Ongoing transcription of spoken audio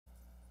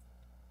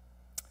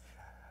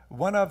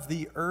One of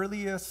the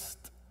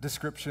earliest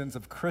descriptions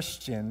of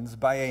Christians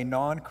by a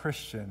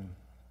non-Christian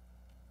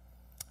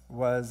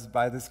was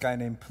by this guy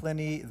named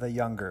Pliny the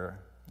Younger.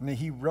 And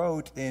he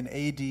wrote in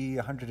AD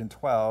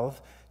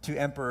 112 to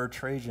Emperor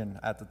Trajan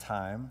at the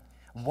time,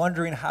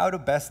 wondering how to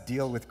best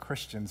deal with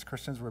Christians.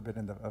 Christians were a bit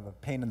of a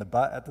pain in the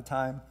butt at the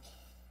time.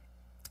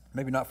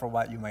 Maybe not for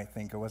what you might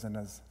think. It wasn't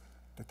as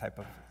the type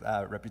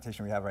of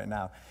reputation we have right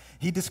now.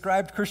 He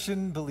described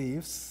Christian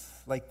beliefs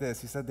like this.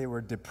 He said they were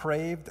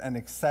depraved and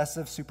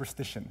excessive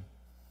superstition.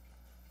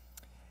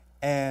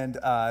 And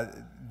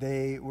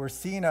they were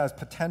seen as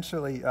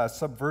potentially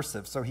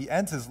subversive. So he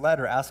ends his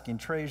letter asking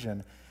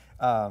Trajan,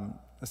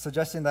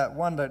 suggesting that,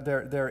 one, that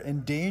they're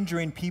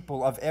endangering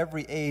people of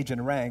every age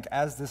and rank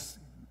as this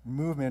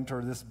movement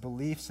or this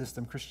belief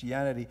system,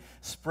 Christianity,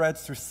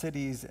 spreads through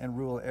cities and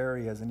rural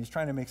areas. And he's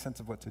trying to make sense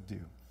of what to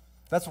do.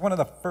 That's one of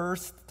the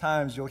first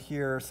times you'll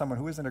hear someone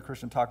who isn't a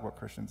Christian talk about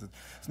Christians.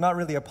 It's not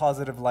really a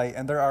positive light,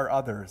 and there are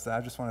others.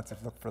 I just wanted to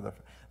look for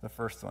the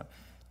first one.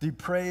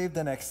 Depraved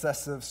and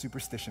excessive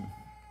superstition.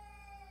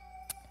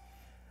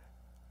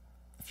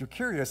 If you're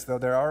curious, though,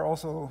 there are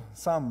also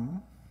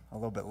some, a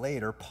little bit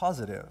later,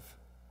 positive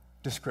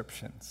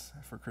descriptions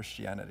for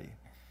Christianity.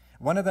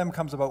 One of them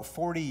comes about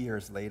 40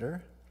 years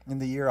later, in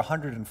the year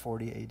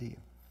 140 AD.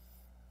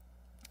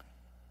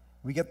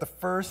 We get the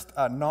first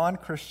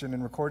non-Christian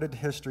in recorded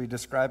history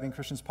describing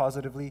Christians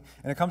positively,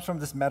 and it comes from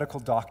this medical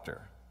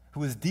doctor who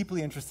was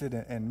deeply interested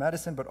in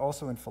medicine, but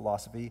also in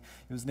philosophy.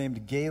 He was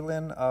named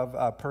Galen of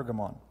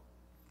Pergamon.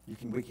 You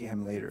can wiki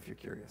him later if you're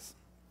curious.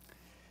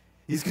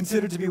 He's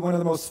considered to be one of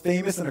the most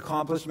famous and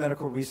accomplished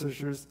medical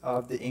researchers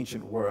of the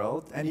ancient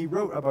world, and he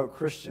wrote about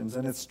Christians,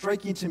 and it's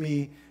striking to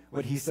me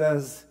what he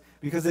says,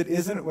 because it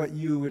isn't what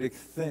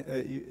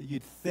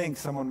you'd think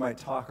someone might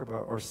talk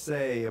about or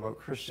say about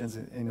Christians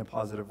in a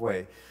positive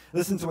way.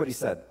 Listen to what he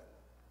said.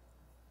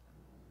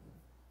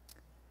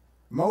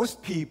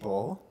 Most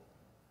people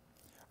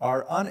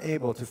are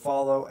unable to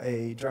follow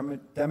a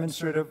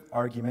demonstrative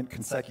argument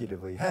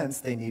consecutively.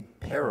 Hence, they need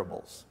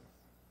parables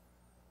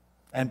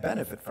and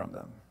benefit from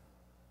them.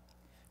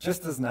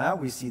 Just as now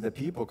we see the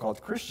people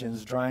called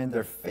Christians drawing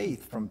their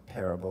faith from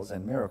parables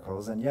and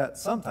miracles, and yet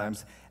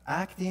sometimes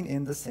acting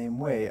in the same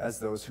way as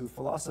those who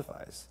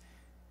philosophize,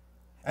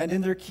 and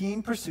in their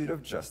keen pursuit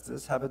of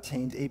justice have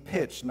attained a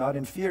pitch not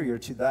inferior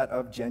to that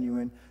of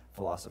genuine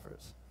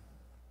philosophers.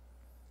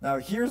 Now,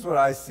 here's what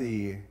I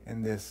see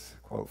in this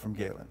quote from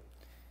Galen.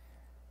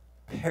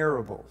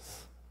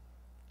 Parables.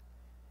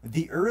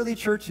 The early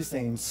church, he's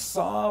saying,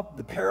 saw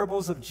the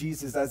parables of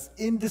Jesus as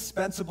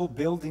indispensable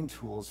building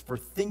tools for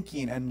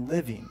thinking and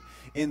living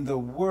in the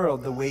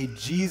world the way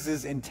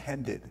Jesus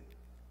intended.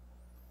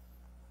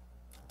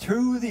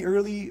 To the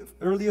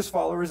earliest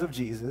followers of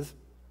Jesus,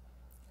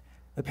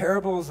 the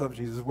parables of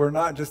Jesus were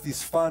not just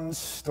these fun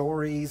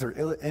stories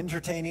or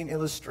entertaining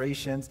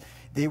illustrations.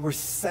 They were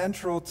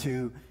central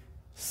to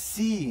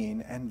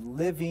seeing and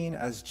living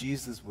as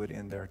Jesus would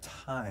in their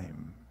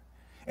time.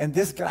 And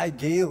this guy,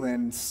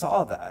 Galen,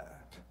 saw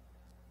that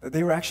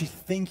they were actually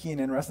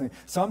thinking and wrestling.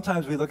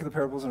 Sometimes we look at the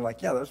parables and we're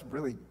like, yeah, that's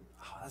really,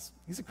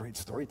 he's a great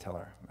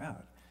storyteller. Wow,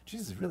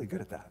 Jesus is really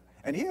good at that.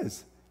 And he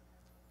is.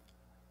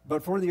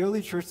 But for the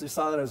early church, they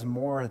saw that as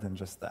more than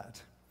just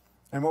that.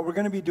 And what we're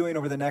going to be doing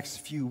over the next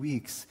few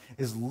weeks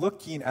is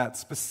looking at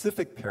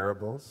specific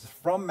parables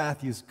from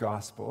Matthew's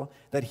gospel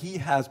that he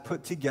has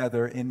put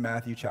together in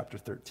Matthew chapter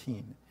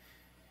 13.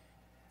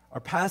 Our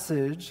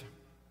passage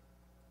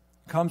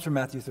comes from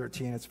Matthew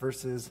 13. It's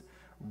verses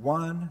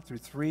 1 through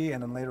 3,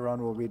 and then later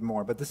on we'll read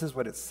more. But this is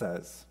what it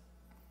says.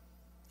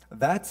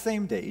 That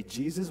same day,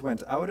 Jesus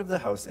went out of the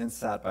house and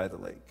sat by the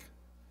lake.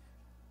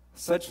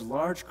 Such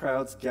large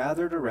crowds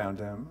gathered around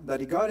him that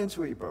he got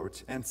into a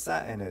boat and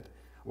sat in it,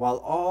 while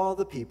all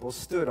the people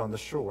stood on the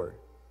shore.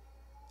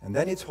 And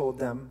then he told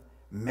them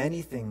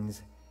many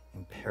things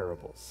in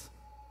parables.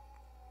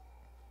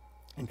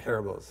 In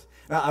parables.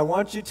 Now, I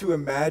want you to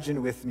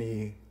imagine with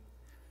me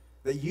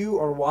that you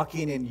are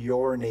walking in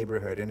your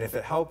neighborhood. And if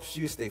it helps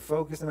you stay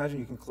focused, imagine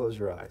you can close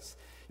your eyes.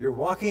 You're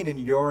walking in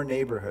your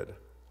neighborhood,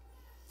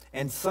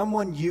 and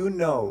someone you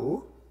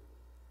know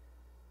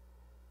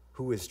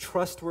who is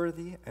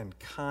trustworthy and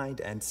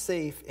kind and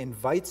safe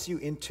invites you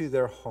into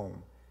their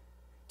home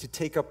to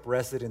take up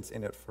residence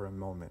in it for a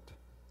moment.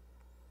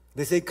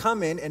 They say,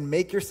 come in and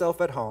make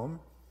yourself at home,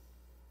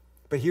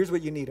 but here's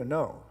what you need to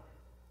know.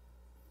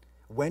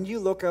 When you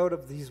look out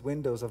of these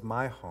windows of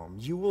my home,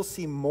 you will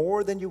see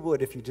more than you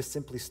would if you just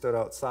simply stood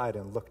outside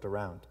and looked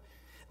around.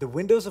 The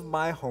windows of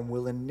my home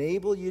will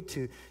enable you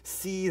to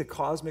see the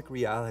cosmic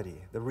reality,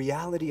 the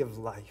reality of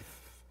life.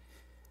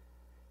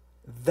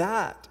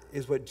 That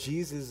is what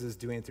Jesus is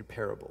doing through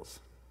parables.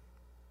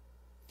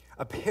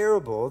 A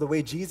parable, the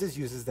way Jesus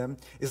uses them,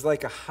 is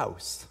like a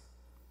house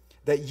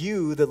that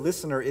you, the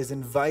listener, is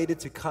invited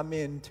to come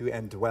into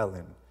and dwell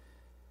in.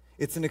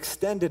 It's an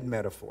extended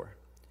metaphor.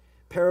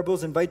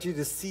 Parables invite you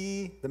to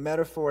see the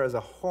metaphor as a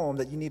home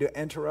that you need to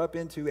enter up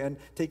into and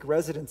take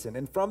residence in.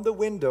 And from the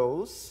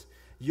windows,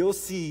 you'll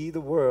see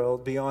the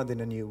world beyond in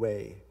a new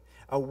way.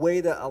 a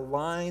way that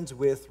aligns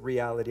with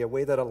reality, a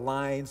way that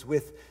aligns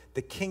with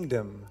the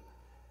kingdom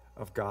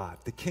of God,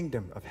 the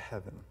kingdom of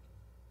heaven.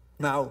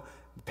 Now,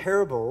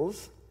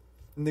 parables,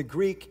 in the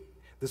Greek,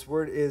 this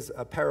word is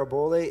a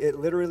parabole. It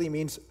literally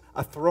means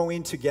a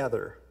throwing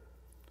together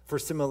for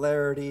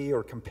similarity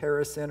or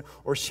comparison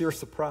or sheer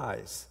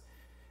surprise.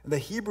 And the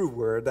Hebrew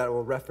word that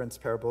will reference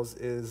parables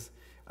is,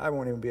 I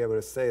won't even be able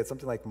to say it,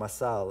 something like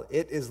masal.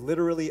 It is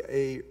literally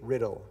a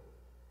riddle.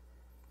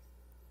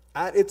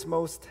 At its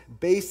most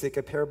basic,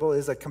 a parable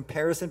is a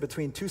comparison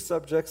between two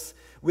subjects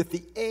with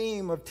the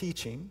aim of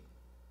teaching.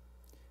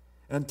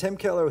 And Tim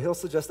Keller, he'll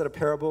suggest that a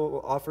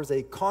parable offers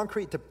a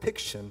concrete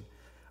depiction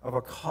of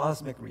a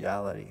cosmic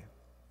reality.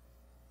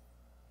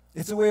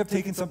 It's a way of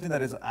taking something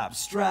that is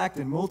abstract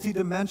and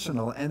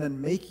multidimensional and then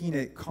making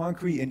it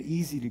concrete and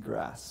easy to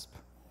grasp.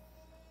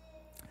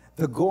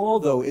 The goal,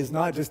 though, is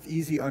not just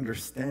easy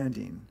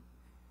understanding.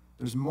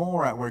 There's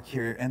more at work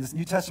here. And this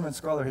New Testament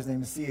scholar, his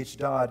name is C.H.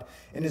 Dodd,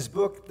 in his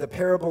book, The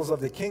Parables of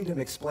the Kingdom,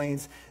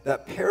 explains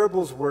that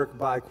parables work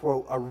by,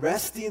 quote,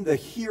 arresting the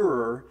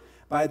hearer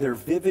by their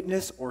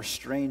vividness or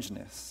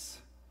strangeness,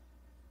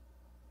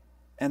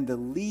 and the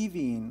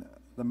leaving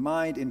the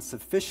mind in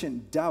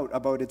sufficient doubt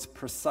about its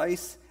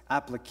precise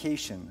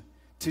application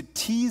to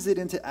tease it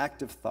into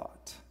active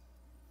thought.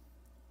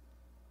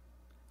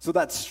 So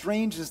that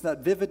strangeness, that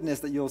vividness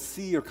that you'll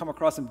see or come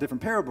across in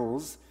different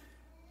parables,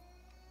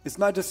 it's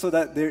not just so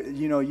that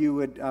you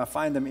would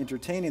find them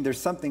entertaining.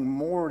 There's something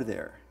more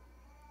there.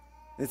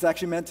 It's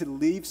actually meant to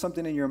leave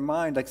something in your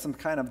mind, like some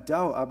kind of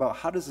doubt about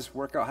how does this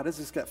work out? How does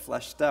this get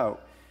fleshed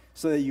out?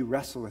 So that you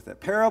wrestle with it.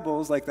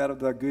 Parables like that of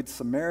the Good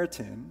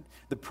Samaritan,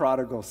 the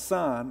prodigal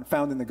son,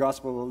 found in the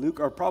Gospel of Luke,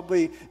 are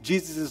probably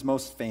Jesus'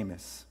 most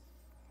famous.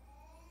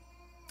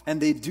 And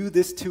they do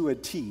this to a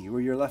T, where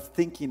you're left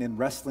thinking and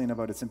wrestling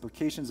about its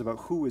implications, about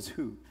who is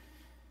who.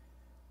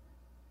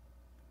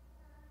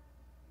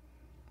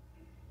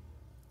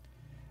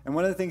 And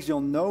one of the things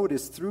you'll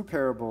notice through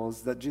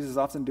parables that Jesus is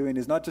often doing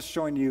is not just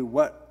showing you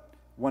what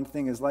one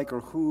thing is like or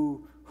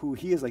who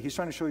he is like. He's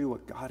trying to show you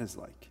what God is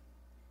like,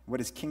 what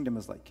his kingdom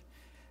is like.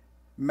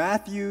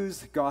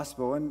 Matthew's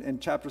gospel, in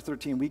chapter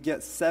 13, we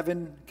get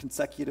 7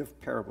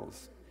 consecutive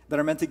parables that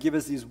are meant to give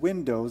us these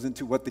windows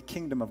into what the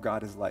kingdom of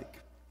God is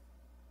like.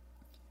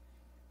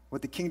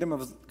 What the kingdom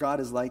of God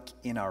is like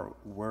in our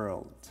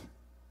world.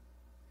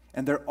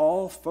 And they're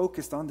all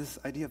focused on this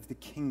idea of the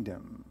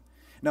kingdom.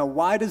 Now,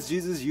 why does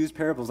Jesus use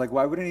parables? Like,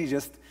 why wouldn't he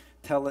just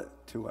tell it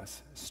to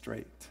us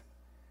straight?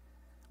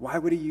 Why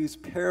would he use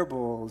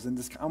parables in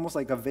this almost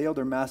like a veiled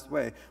or masked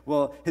way?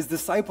 Well, his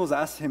disciples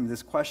asked him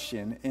this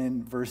question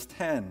in verse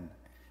 10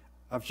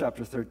 of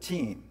chapter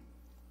 13.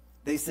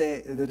 They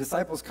say, the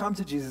disciples come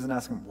to Jesus and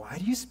ask him, why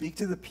do you speak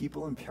to the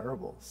people in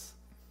parables?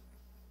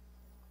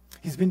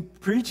 He's been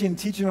preaching,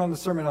 teaching on the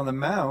Sermon on the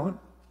Mount.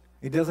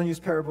 He doesn't use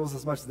parables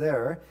as much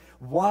there.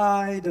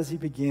 Why does he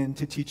begin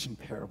to teach in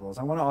parables?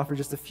 I want to offer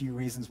just a few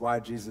reasons why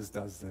Jesus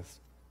does this.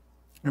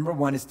 Number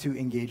one is to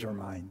engage our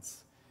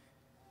minds.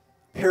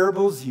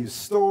 Parables use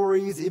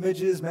stories,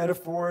 images,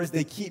 metaphors.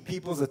 They keep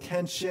people's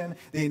attention.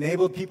 They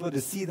enabled people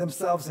to see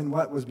themselves in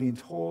what was being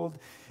told.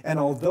 And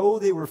although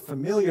they were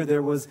familiar,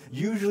 there was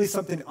usually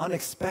something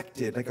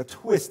unexpected, like a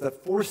twist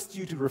that forced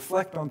you to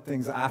reflect on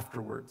things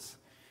afterwards.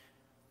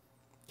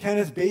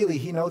 Kenneth Bailey,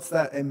 he notes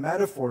that a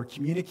metaphor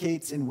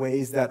communicates in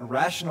ways that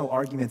rational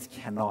arguments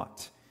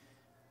cannot.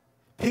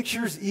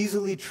 Pictures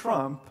easily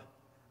trump,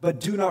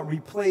 but do not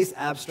replace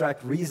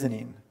abstract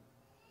reasoning.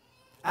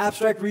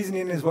 Abstract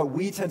reasoning is what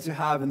we tend to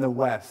have in the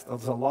West.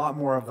 There's a lot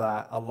more of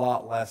that, a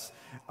lot less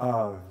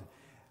of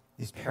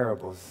these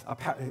parables.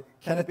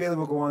 Kenneth Bailey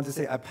will go on to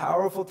say, a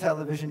powerful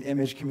television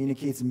image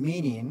communicates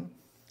meaning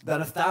that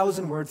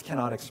 1,000 words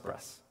cannot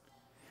express.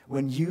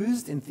 When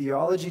used in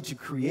theology to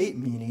create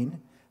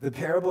meaning, the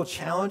parable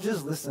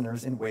challenges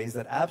listeners in ways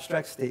that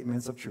abstract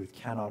statements of truth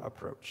cannot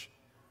approach.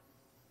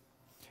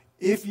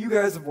 If you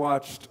guys have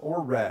watched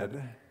or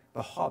read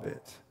The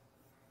Hobbit,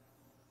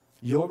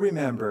 you'll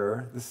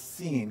remember the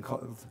scene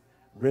called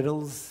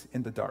Riddles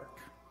in the Dark.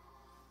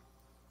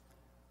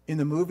 In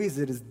the movies,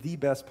 it is the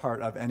best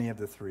part of any of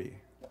the three.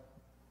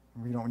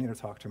 We don't need to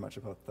talk too much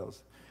about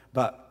those.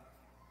 But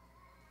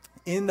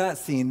in that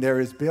scene,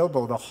 there is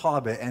Bilbo the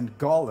Hobbit and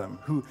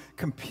Gollum, who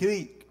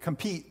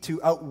compete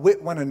to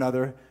outwit one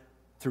another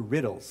through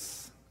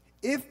riddles.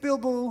 If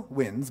Bilbo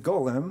wins,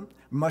 Gollum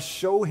must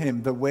show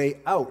him the way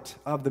out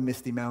of the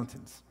Misty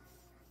Mountains.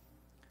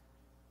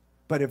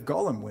 But if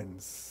Gollum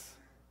wins,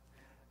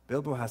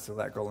 Bilbo has to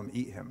let Gollum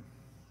eat him.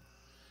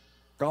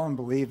 Gollum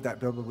believed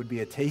that Bilbo would be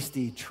a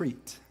tasty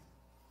treat.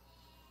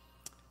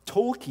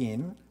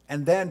 Tolkien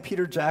and then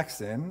Peter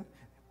Jackson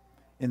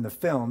in the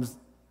films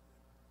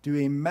do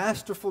a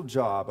masterful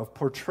job of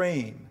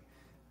portraying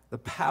the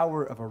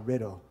power of a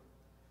riddle.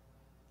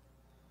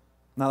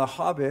 Now, The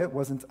Hobbit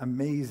wasn't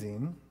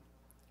amazing,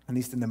 at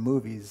least in the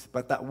movies,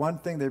 but that one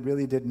thing they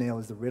really did nail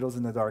is the riddles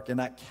in the dark, and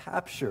that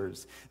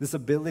captures this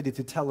ability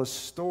to tell a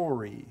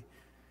story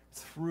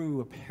through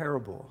a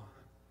parable.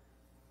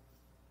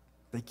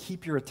 They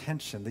keep your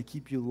attention. They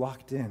keep you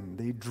locked in.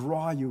 They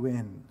draw you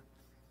in.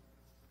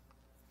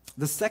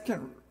 The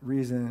second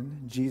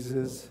reason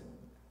Jesus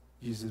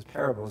uses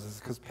parables is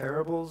because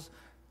parables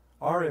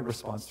are a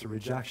response to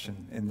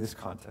rejection in this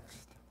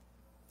context.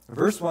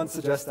 Verse 1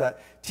 suggests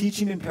that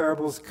teaching in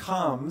parables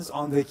comes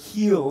on the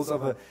heels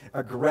of an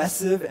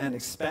aggressive and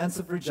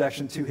expansive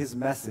rejection to his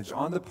message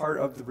on the part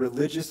of the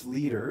religious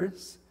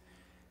leaders.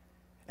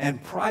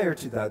 And prior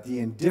to that, the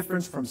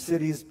indifference from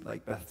cities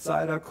like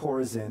Bethsaida,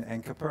 Chorazin,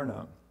 and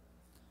Capernaum.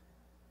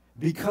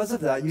 Because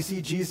of that, you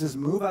see Jesus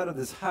move out of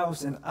this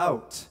house and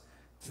out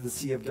to the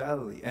Sea of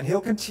Galilee. And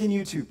he'll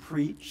continue to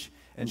preach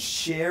and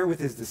share with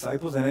his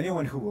disciples and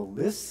anyone who will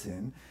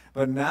listen,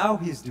 but now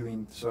he's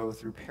doing so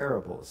through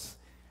parables.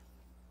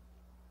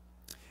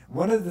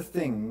 One of the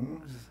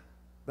things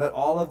that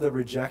all of the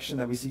rejection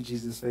that we see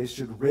Jesus face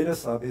should rid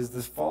us of is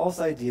this false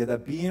idea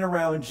that being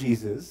around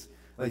Jesus,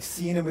 like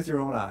seeing him with your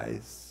own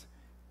eyes,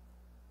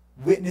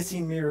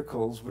 witnessing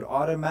miracles would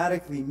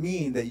automatically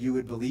mean that you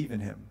would believe in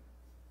him.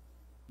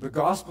 The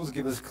Gospels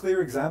give us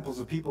clear examples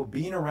of people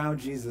being around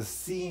Jesus,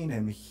 seeing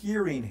him,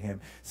 hearing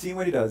him, seeing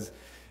what he does,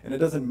 and it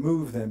doesn't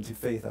move them to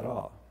faith at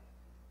all.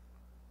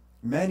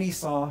 Many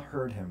saw,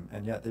 heard him,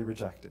 and yet they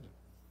rejected.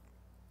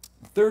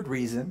 The third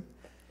reason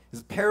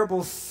is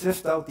parables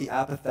sift out the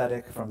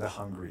apathetic from the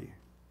hungry,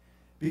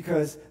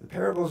 because the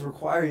parables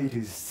require you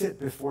to sit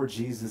before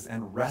Jesus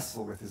and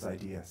wrestle with his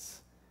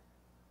ideas.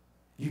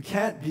 You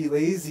can't be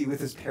lazy with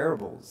his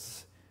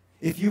parables.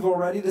 If you've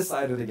already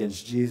decided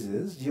against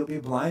Jesus, you'll be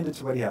blinded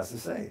to what he has to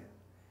say.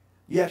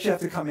 You actually have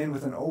to come in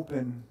with an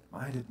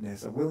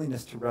open-mindedness, a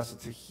willingness to wrestle,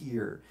 to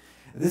hear.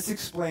 This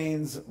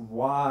explains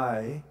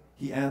why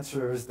he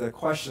answers the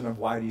question of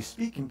why do you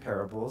speak in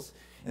parables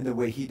in the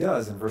way he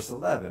does in verse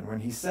 11, when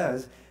he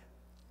says,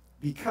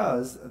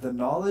 because the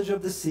knowledge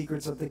of the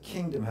secrets of the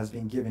kingdom has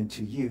been given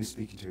to you,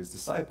 speaking to his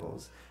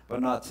disciples,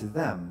 but not to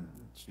them,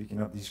 speaking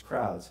of these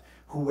crowds.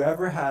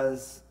 Whoever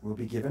has will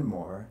be given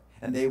more,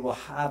 and they will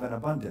have an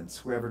abundance.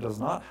 Whoever does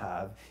not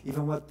have,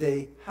 even what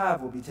they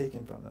have will be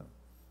taken from them.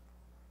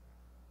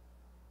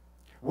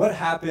 What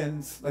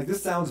happens, like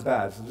this sounds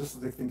bad, so just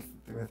think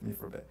with me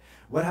for a bit.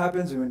 What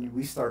happens when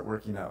we start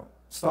working out,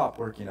 stop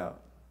working out?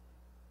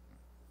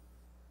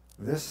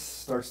 This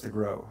starts to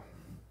grow.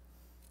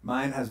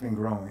 Mine has been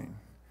growing.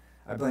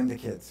 I blame the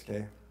kids,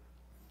 okay?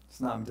 It's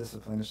not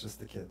discipline, it's just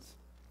the kids.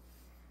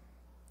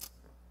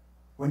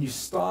 When you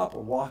stop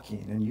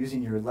walking and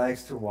using your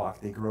legs to walk,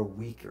 they grow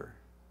weaker.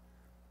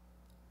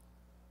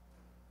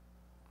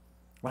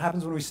 What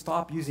happens when we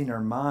stop using our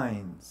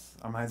minds?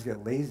 Our minds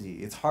get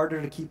lazy. It's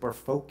harder to keep our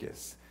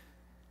focus.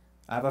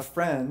 I have a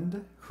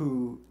friend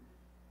who,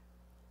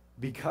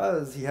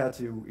 because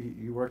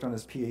he worked on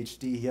his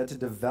PhD, he had to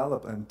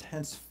develop an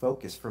intense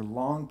focus for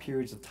long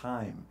periods of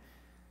time.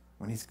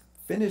 When he's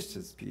finished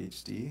his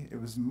PhD, it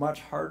was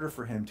much harder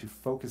for him to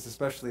focus,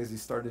 especially as he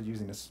started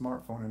using a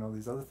smartphone and all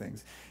these other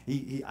things.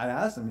 I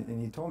asked him,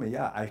 and he told me,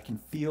 yeah, I can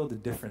feel the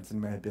difference in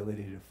my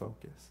ability to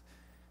focus.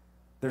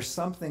 There's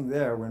something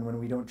there when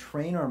we don't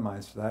train our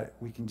minds for that,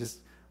 we can just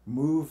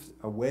move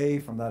away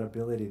from that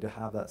ability to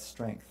have that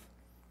strength.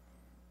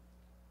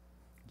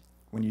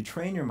 When you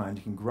train your mind,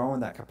 you can grow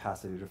in that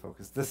capacity to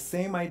focus. The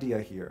same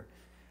idea here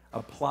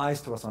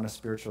applies to us on a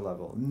spiritual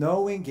level.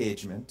 No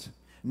engagement,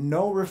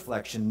 no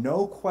reflection,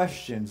 no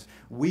questions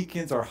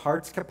weakens our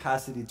heart's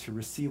capacity to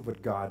receive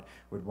what God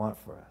would want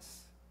for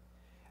us.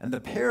 And the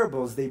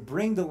parables, they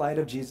bring the light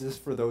of Jesus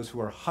for those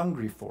who are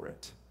hungry for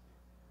it,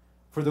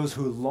 for those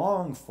who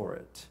long for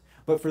it.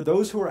 But for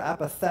those who are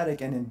apathetic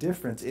and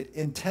indifferent, it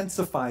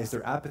intensifies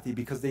their apathy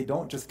because they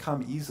don't just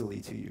come easily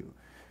to you.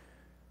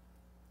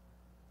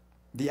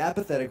 The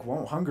apathetic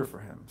won't hunger for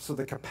him. So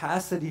the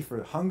capacity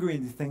for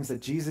hungering the things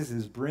that Jesus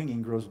is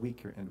bringing grows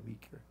weaker and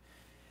weaker.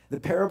 The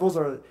parables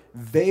are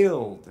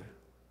veiled.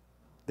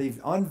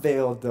 They've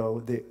unveiled, though,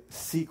 the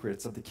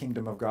secrets of the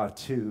kingdom of God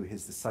to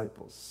his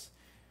disciples.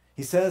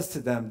 He says to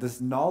them,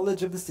 this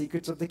knowledge of the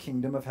secrets of the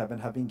kingdom of heaven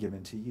have been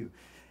given to you.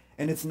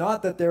 And it's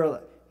not that they're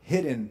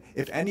hidden.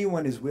 If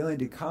anyone is willing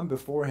to come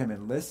before him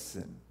and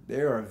listen,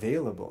 they are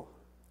available.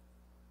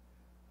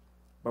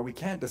 But we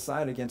can't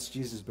decide against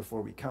Jesus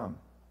before we come.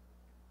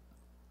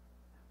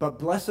 But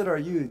blessed are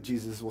you,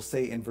 Jesus will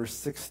say in verse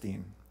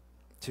 16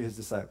 to his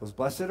disciples,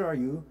 blessed are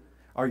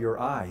your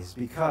eyes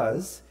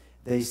because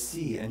they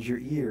see, and your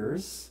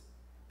ears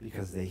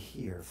because they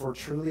hear. For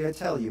truly I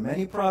tell you,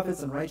 many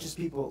prophets and righteous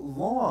people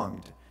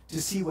longed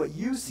to see what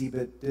you see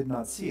but did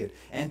not see it,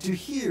 and to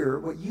hear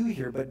what you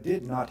hear but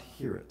did not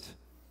hear it.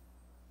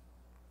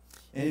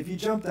 And if you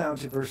jump down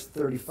to verse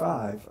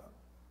 35,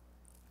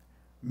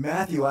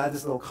 Matthew adds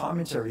this little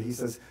commentary. He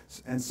says,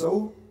 and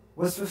so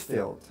was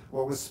fulfilled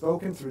what was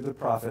spoken through the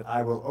prophet,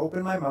 I will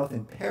open my mouth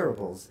in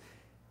parables,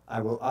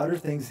 I will utter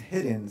things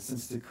hidden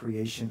since the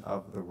creation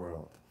of the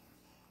world.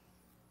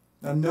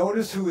 Now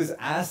notice who is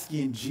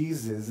asking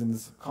Jesus in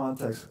this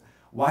context,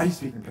 why do you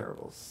speak in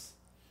parables?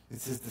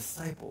 It's his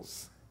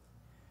disciples.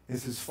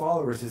 It's his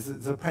followers,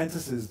 his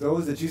apprentices,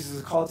 those that Jesus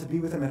has called to be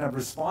with him and have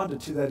responded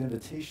to that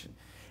invitation.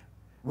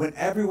 When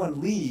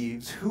everyone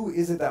leaves, who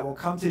is it that will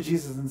come to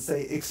Jesus and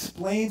say,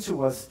 explain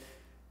to us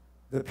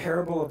the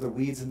parable of the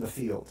weeds in the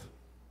field?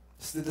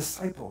 It's the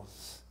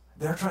disciples.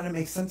 They're trying to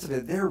make sense of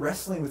it. They're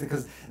wrestling with it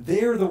because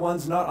they're the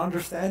ones not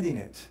understanding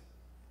it.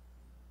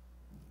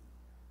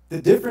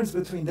 The difference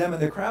between them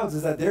and the crowds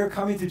is that they're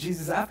coming to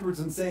Jesus afterwards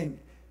and saying,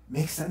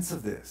 make sense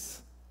of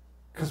this,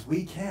 because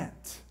we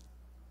can't.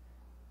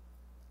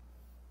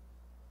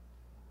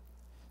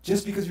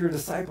 Just because you're a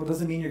disciple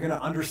doesn't mean you're going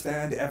to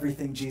understand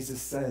everything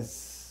Jesus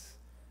says.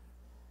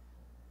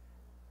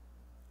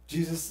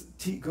 Jesus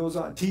goes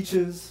on,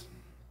 teaches,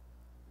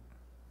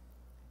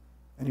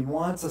 and he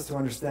wants us to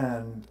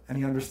understand, and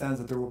he understands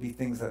that there will be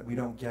things that we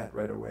don't get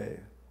right away.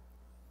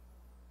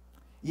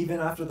 Even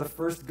after the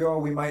first go,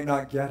 we might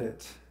not get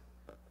it.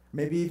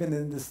 Maybe even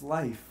in this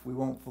life, we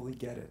won't fully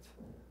get it.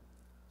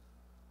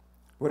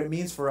 What it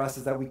means for us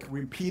is that we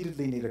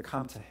repeatedly need to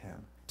come to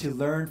him, to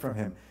learn from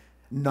him,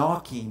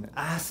 knocking,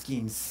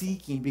 asking,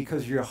 seeking,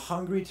 because you're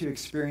hungry to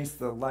experience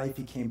the life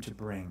he came to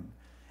bring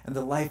and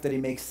the life that he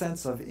makes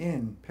sense of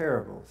in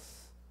parables.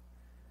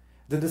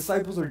 The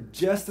disciples are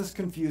just as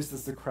confused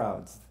as the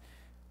crowds.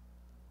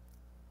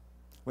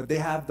 What they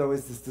have, though,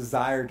 is this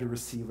desire to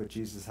receive what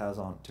Jesus has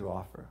to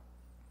offer.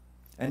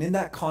 And in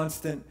that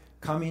constant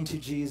coming to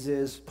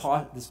Jesus,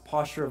 this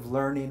posture of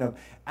learning, of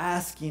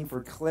asking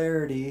for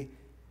clarity,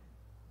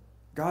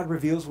 God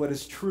reveals what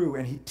is true,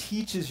 and he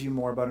teaches you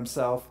more about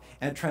himself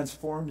and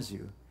transforms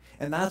you.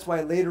 And that's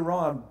why later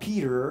on,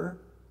 Peter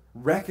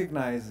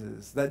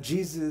recognizes that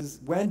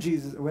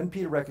when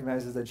Peter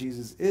recognizes that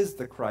Jesus is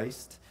the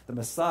Christ, the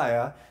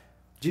Messiah,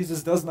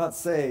 Jesus does not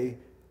say,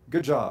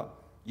 good job,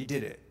 you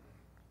did it.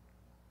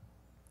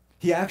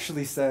 He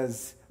actually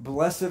says,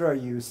 blessed are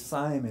you,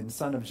 Simon,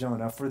 son of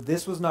Jonah, for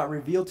this was not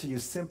revealed to you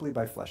simply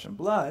by flesh and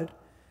blood,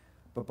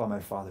 but by my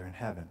Father in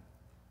heaven.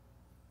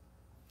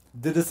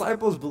 The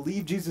disciples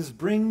believe Jesus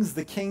brings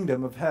the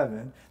kingdom of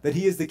heaven, that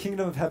he is the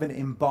kingdom of heaven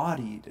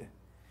embodied.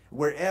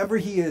 Wherever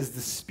he is,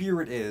 the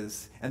Spirit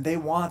is, and they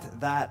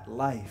want that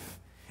life.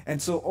 And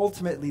so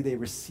ultimately they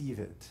receive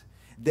it.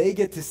 They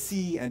get to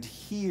see and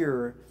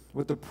hear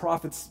what the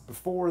prophets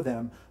before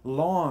them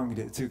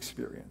longed to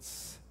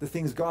experience. The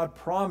things God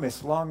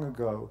promised long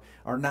ago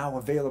are now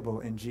available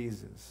in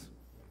Jesus.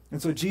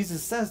 And so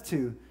Jesus says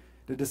to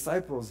the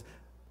disciples,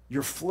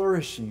 you're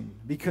flourishing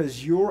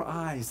because your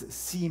eyes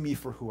see me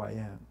for who I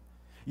am.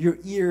 Your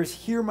ears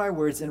hear my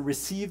words and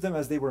receive them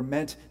as they were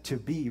meant to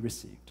be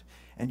received.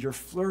 And you're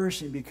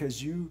flourishing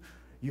because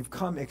you've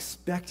come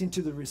expecting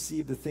to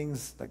receive the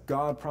things that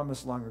God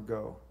promised long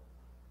ago.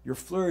 You're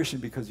flourishing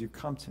because you've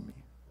come to me.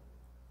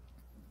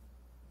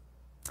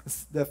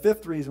 The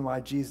fifth reason why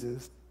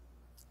Jesus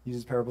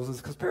uses parables is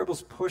because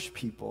parables push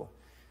people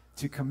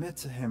to commit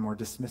to him or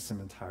dismiss him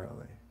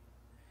entirely.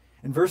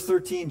 In verse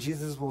 13,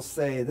 Jesus will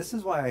say, this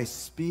is why I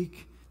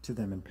speak to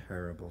them in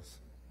parables.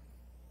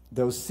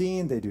 Though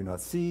seeing, they do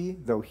not see.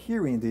 Though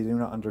hearing, they do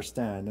not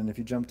understand. And if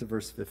you jump to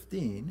verse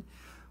 15,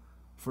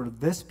 for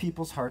this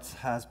people's hearts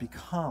has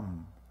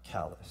become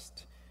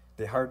calloused.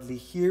 They hardly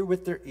hear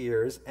with their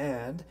ears,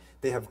 and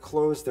they have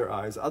closed their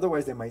eyes.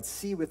 Otherwise, they might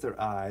see with their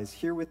eyes,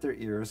 hear with their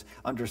ears,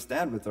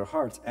 understand with their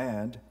hearts,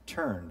 and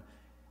turn,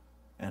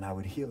 and I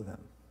would heal them.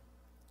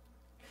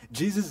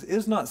 Jesus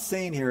is not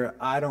saying here,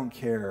 I don't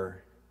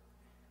care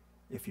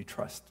if you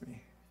trust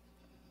me.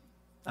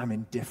 I'm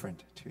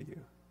indifferent to you.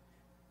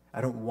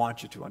 I don't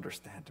want you to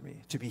understand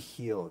me, to be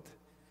healed,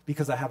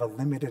 because I have a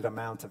limited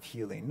amount of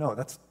healing. No,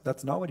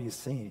 that's not what he's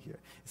saying here.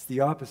 It's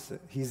the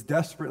opposite. He's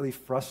desperately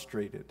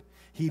frustrated.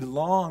 He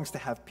longs to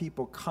have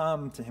people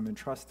come to him and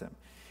trust him.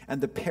 And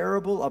the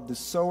parable of the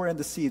sower and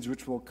the seeds,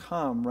 which will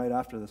come right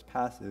after this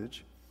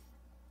passage,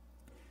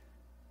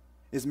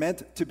 is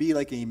meant to be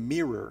like a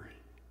mirror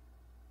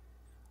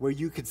where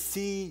you could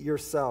see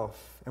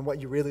yourself and what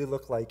you really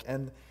look like,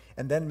 and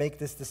then make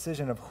this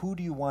decision of who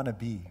do you want to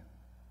be.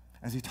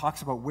 As he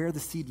talks about where the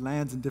seed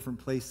lands in different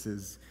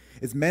places,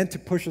 it's meant to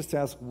push us to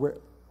ask,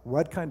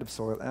 what kind of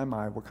soil am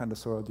I? What kind of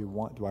soil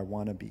do I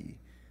want to be?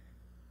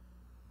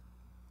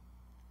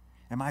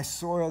 Am I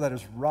soil that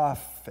is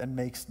rough and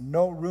makes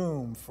no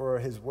room for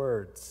his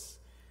words?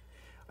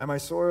 Am I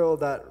soil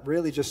that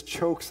really just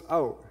chokes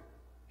out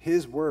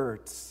his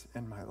words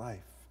in my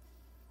life?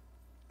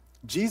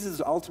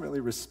 Jesus ultimately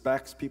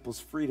respects people's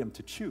freedom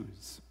to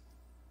choose.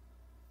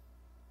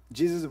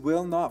 Jesus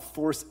will not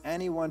force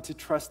anyone to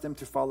trust him,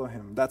 to follow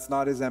him. That's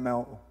not his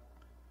MO.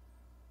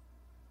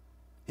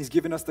 He's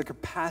given us the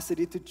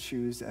capacity to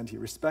choose, and he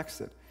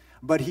respects it.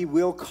 But he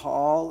will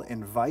call,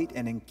 invite,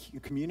 and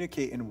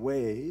communicate in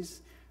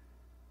ways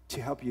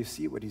to help you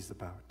see what he's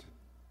about.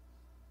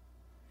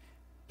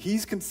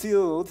 He's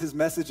concealed his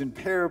message in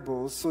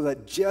parables so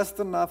that just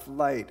enough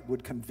light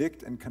would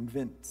convict and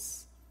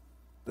convince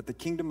that the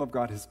kingdom of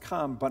God has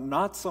come, but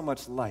not so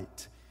much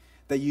light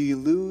that you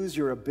lose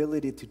your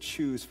ability to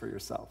choose for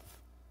yourself.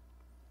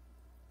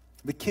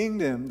 The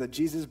kingdom that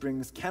Jesus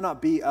brings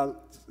cannot be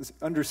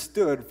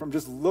understood from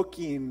just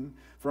looking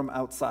from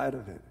outside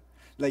of it.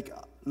 Like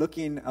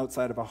looking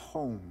outside of a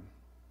home,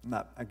 in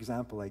that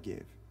example I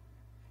gave.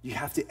 You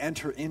have to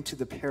enter into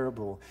the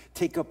parable,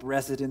 take up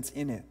residence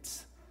in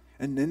it.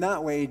 And in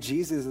that way,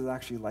 Jesus is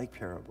actually like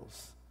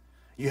parables.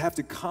 You have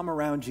to come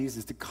around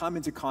Jesus, to come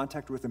into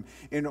contact with him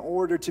in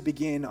order to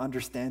begin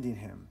understanding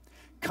him.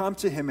 Come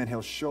to him and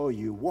he'll show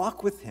you.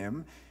 Walk with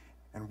him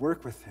and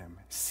work with him.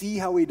 See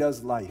how he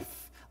does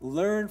life.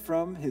 Learn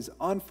from his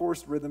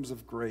unforced rhythms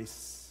of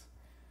grace.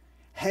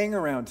 Hang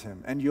around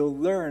him and you'll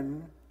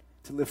learn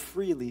to live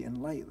freely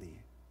and lightly.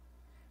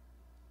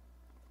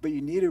 But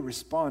you need to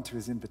respond to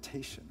his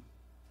invitation.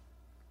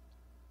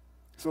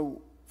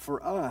 So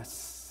for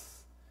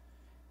us,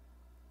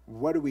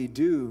 what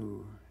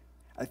do?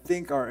 I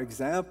think our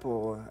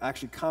example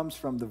actually comes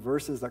from the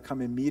verses that come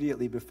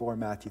immediately before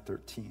Matthew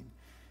 13.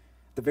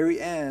 At the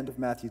very end of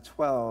Matthew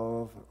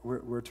 12,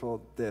 we're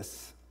told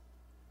this.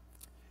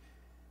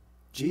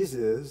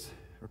 Jesus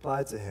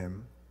replied to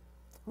him,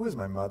 "Who is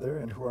my mother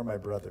and who are my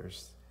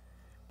brothers?"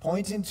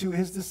 Pointing to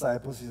his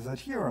disciples, he said,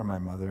 "Here are my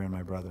mother and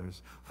my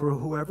brothers. For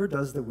whoever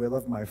does the will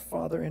of my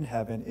Father in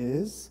heaven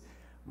is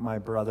my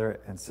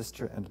brother and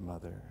sister and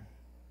mother."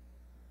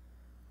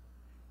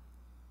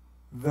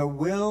 The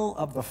will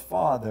of the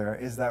Father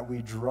is that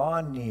we draw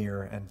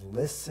near and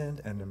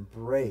listen and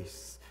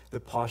embrace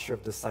the posture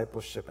of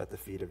discipleship at the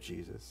feet of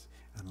Jesus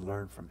and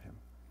learn from him.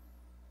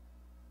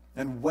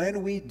 And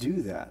when we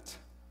do that,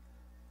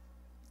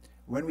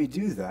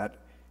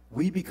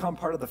 we become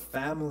part of the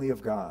family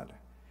of God.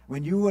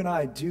 When you and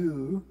I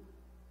do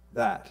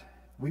that,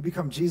 we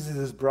become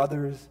Jesus'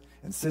 brothers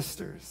and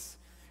sisters.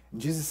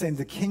 And Jesus is saying,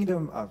 the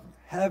kingdom of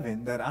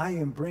heaven that I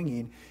am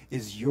bringing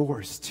is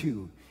yours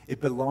too. It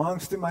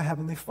belongs to my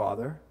heavenly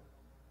Father,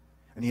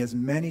 and he has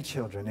many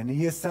children, and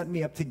he has sent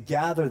me up to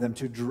gather them,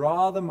 to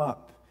draw them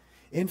up.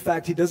 In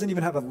fact, he doesn't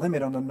even have a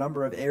limit on the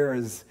number of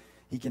heirs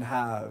he can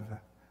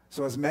have.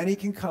 So as many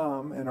can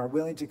come and are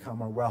willing to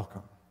come are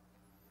welcome.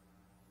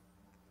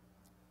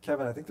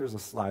 Kevin, I think there's a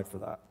slide for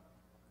that.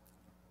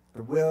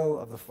 The will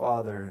of the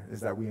Father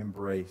is that we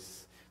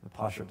embrace the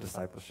posture of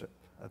discipleship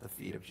at the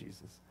feet of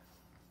Jesus.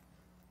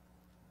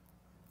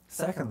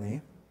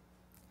 Secondly,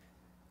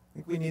 I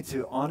think we need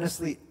to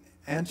honestly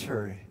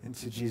enter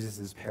into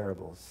Jesus'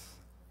 parables.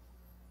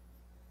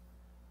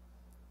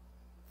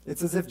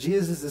 It's as if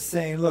Jesus is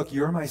saying, look,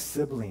 you're my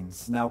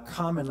siblings. Now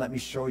come and let me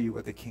show you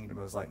what the kingdom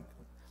is like.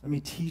 Let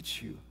me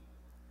teach you.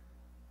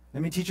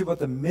 Let me teach you about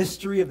the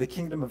mystery of the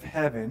kingdom of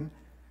heaven.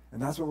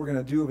 And that's what we're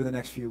going to do over the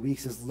next few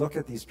weeks, is look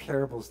at these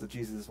parables that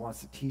Jesus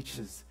wants to teach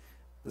his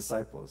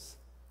disciples.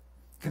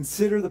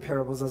 Consider the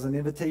parables as an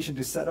invitation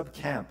to set up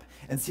camp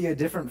and see a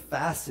different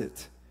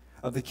facet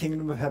of the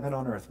kingdom of heaven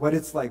on earth, what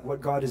it's like, what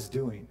God is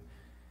doing.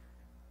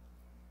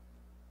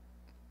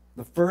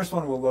 The first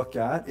one we'll look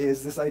at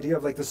is this idea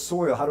of like the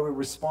soil. How do we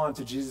respond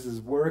to Jesus'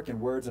 work and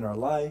words in our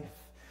life?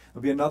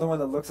 There'll be another one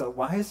that looks at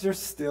why is there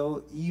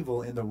still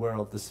evil in the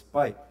world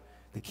despite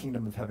the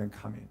kingdom of heaven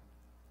coming?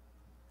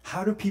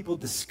 How do people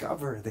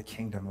discover the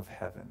kingdom of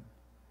heaven?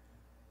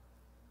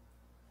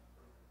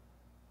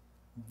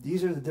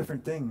 These are the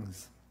different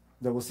things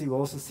that we'll see. We'll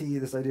also see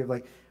this idea of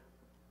like,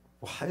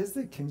 why is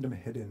the kingdom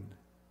hidden?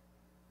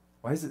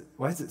 Why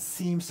does it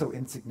seem so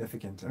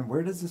insignificant? And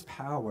where does this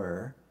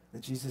power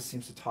that Jesus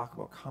seems to talk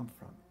about come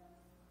from?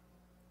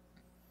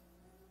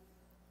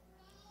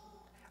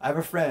 I have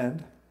a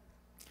friend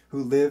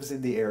who lives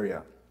in the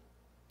area.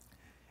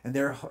 And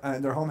their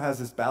home has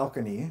this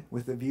balcony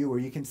with a view where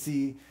you can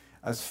see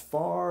as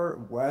far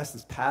west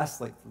as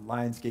past like the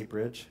Lions Gate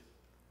Bridge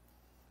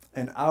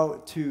and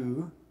out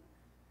to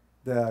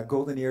the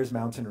Golden Ears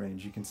mountain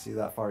range. You can see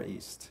that far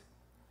east.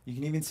 You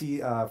can even see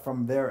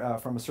from there,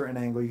 from a certain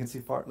angle, you can see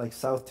far like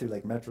south to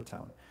like Metro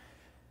Town.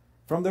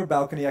 From their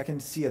balcony, I can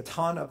see a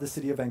ton of the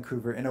city of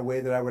Vancouver in a way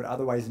that I would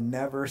otherwise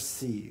never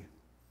see.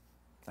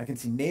 I can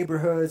see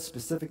neighborhoods,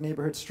 specific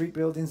neighborhoods, street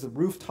buildings, the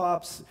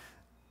rooftops.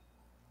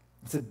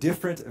 It's a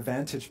different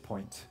vantage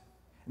point.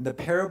 And the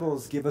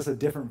parables give us a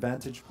different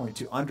vantage point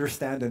to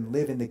understand and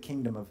live in the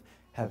kingdom of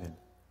heaven.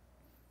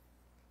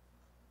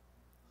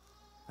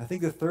 I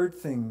think the third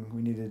thing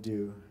we need to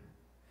do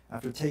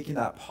after taking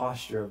that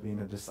posture of being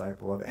a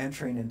disciple, of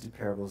entering into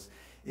parables,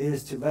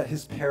 is to let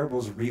his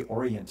parables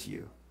reorient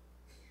you.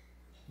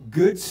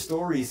 Good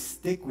stories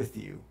stick with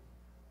you.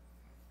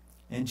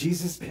 And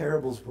Jesus'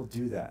 parables will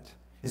do that.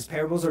 His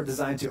parables are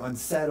designed to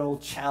unsettle,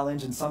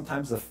 challenge, and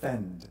sometimes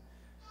offend.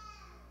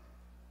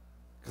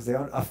 Because they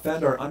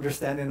offend our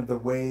understanding of the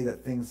way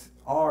that things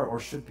are or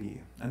should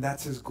be. And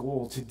that's his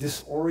goal, to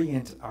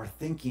disorient our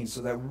thinking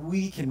so that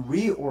we can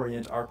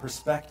reorient our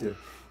perspective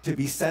to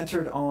be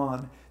centered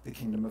on the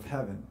kingdom of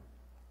heaven.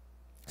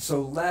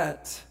 So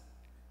let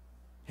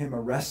him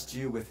arrest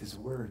you with his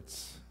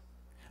words.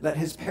 Let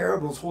his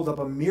parables hold up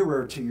a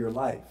mirror to your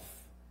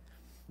life.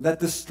 Let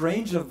the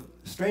strangest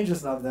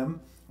of them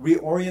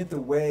reorient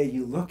the way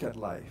you look at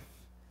life.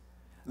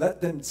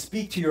 Let them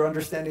speak to your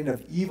understanding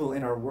of evil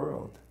in our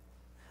world.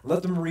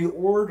 Let them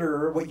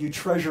reorder what you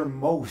treasure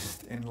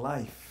most in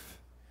life.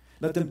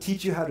 Let them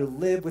teach you how to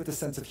live with a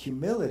sense of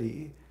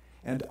humility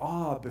and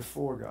awe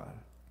before God.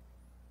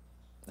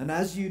 And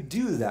as you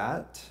do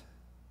that,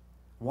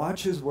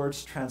 watch his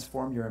words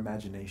transform your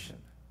imagination.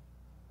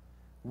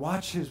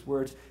 Watch his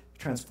words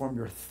transform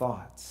your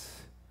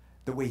thoughts,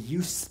 the way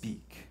you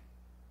speak.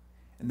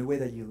 in the way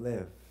that you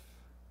live.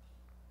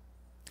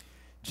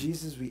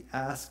 Jesus, we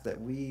ask that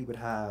we would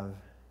have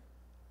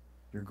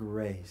your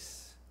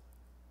grace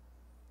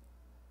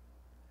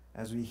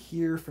as we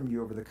hear from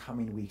you over the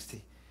coming weeks,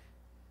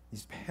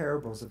 these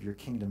parables of your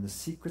kingdom, the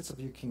secrets of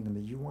your kingdom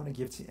that you want to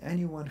give to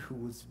anyone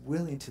who is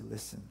willing to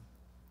listen,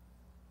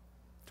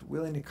 to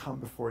willing to come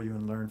before you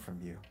and learn from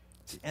you,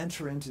 to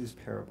enter into these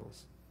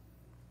parables.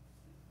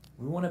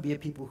 We want to be a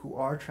people who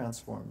are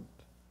transformed,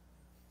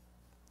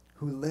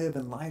 who live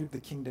in light of the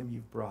kingdom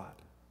you've brought.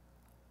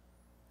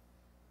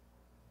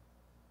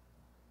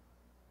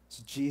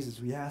 So Jesus,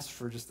 we ask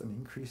for just an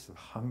increase of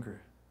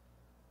hunger,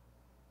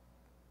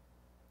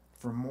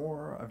 for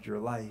more of your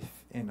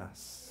life in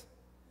us.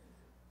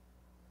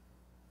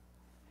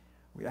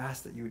 We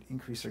ask that you would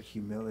increase our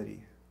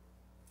humility,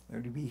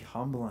 that we'd be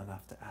humble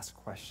enough to ask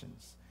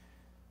questions,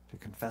 to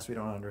confess we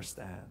don't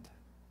understand.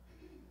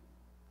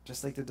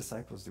 Just like the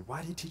disciples do.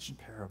 Why do you teach in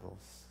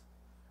parables?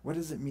 What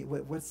does it mean?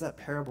 What's that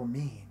parable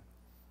mean?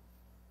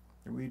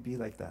 That we'd be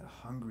like that,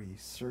 hungry,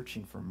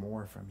 searching for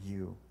more from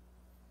you,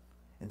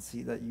 and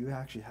see that you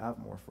actually have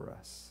more for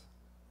us.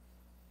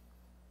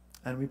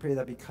 And we pray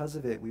that because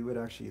of it, we would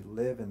actually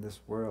live in this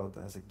world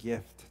as a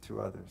gift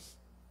to others.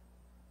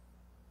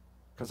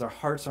 Because our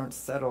hearts aren't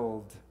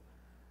settled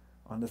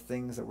on the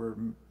things that we're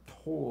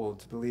told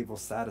to believe will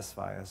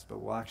satisfy us, but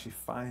we'll actually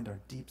find our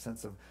deep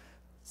sense of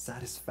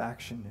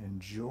satisfaction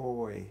and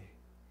joy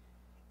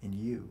in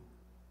you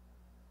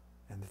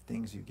and the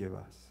things you give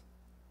us.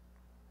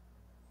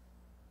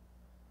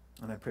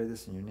 And I pray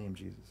this in your name,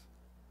 Jesus.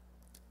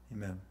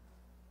 Amen.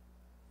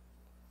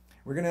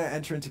 We're going to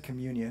enter into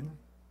communion.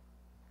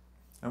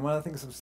 And one of the things